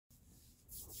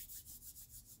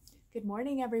Good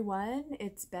morning, everyone.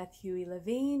 It's Beth Huey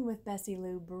Levine with Bessie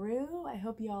Lou Brew. I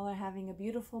hope you all are having a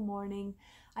beautiful morning.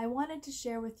 I wanted to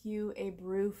share with you a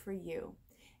brew for you,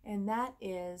 and that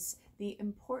is the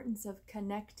importance of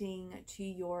connecting to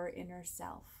your inner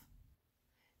self,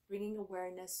 bringing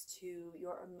awareness to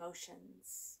your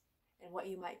emotions and what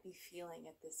you might be feeling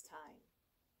at this time.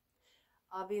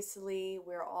 Obviously,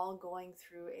 we're all going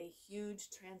through a huge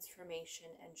transformation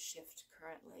and shift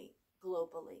currently,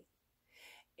 globally.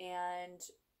 And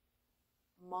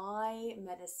my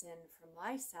medicine for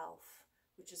myself,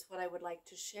 which is what I would like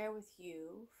to share with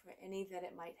you for any that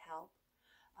it might help,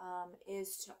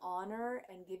 is to honor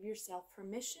and give yourself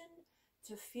permission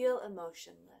to feel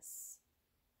emotionless,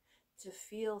 to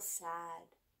feel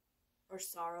sad or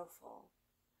sorrowful,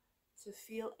 to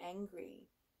feel angry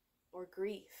or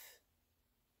grief,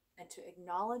 and to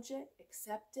acknowledge it,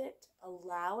 accept it,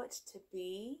 allow it to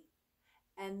be,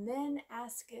 and then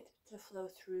ask it to flow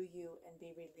through you and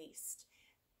be released.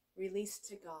 Released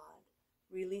to God,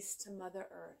 released to Mother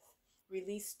Earth,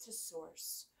 released to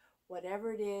Source,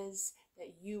 whatever it is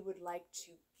that you would like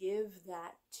to give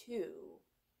that to,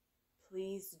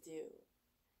 please do.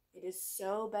 It is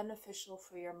so beneficial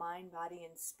for your mind, body,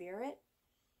 and spirit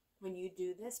when you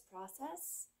do this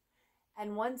process.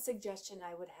 And one suggestion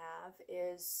I would have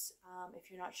is,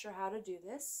 if you're not sure how to do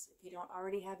this, if you don't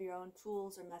already have your own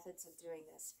tools or methods of doing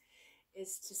this,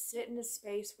 is to sit in a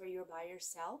space where you're by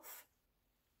yourself,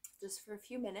 just for a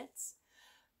few minutes.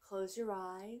 Close your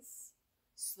eyes,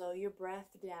 slow your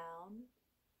breath down,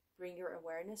 bring your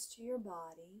awareness to your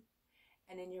body,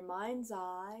 and in your mind's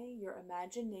eye, your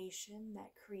imagination,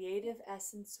 that creative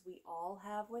essence we all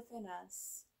have within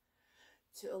us,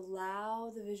 to allow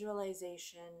the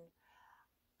visualization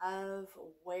of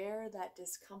where that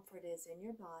discomfort is in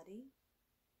your body.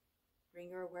 Bring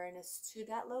your awareness to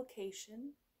that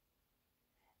location,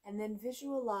 and then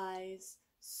visualize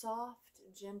soft,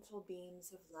 gentle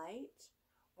beams of light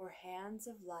or hands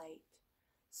of light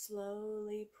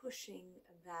slowly pushing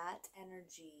that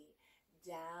energy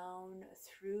down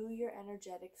through your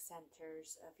energetic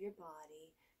centers of your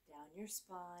body, down your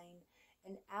spine,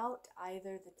 and out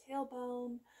either the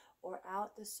tailbone or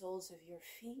out the soles of your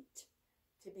feet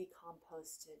to be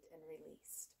composted and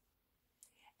released.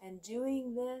 And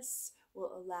doing this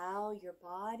will allow your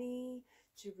body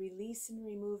to release and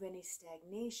remove any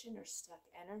stagnation or stuck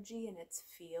energy in its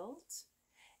field.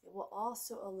 It will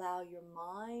also allow your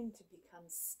mind to become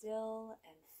still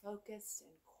and focused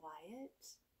and quiet.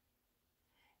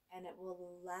 And it will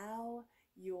allow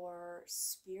your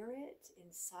spirit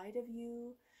inside of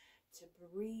you to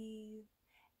breathe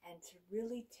and to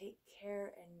really take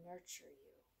care and nurture you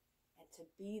and to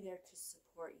be there to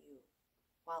support you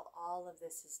while all of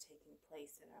this is taking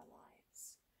place in our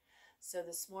lives. So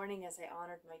this morning, as I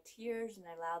honored my tears and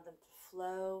I allowed them to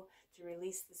flow to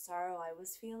release the sorrow I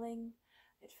was feeling,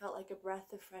 it felt like a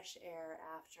breath of fresh air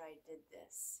after I did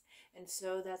this. And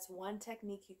so that's one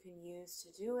technique you can use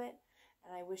to do it.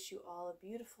 And I wish you all a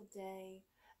beautiful day.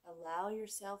 Allow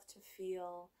yourself to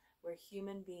feel. We're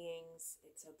human beings.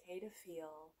 It's okay to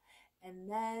feel. And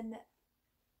then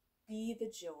be the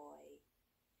joy.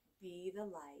 Be the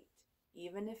light.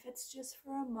 Even if it's just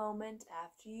for a moment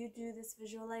after you do this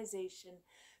visualization,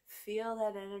 feel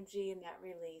that energy and that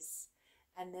release,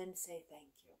 and then say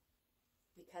thank you.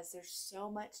 Because there's so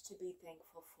much to be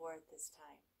thankful for at this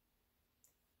time.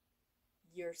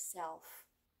 Yourself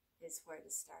is where to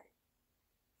start.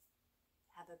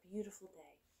 Have a beautiful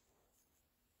day.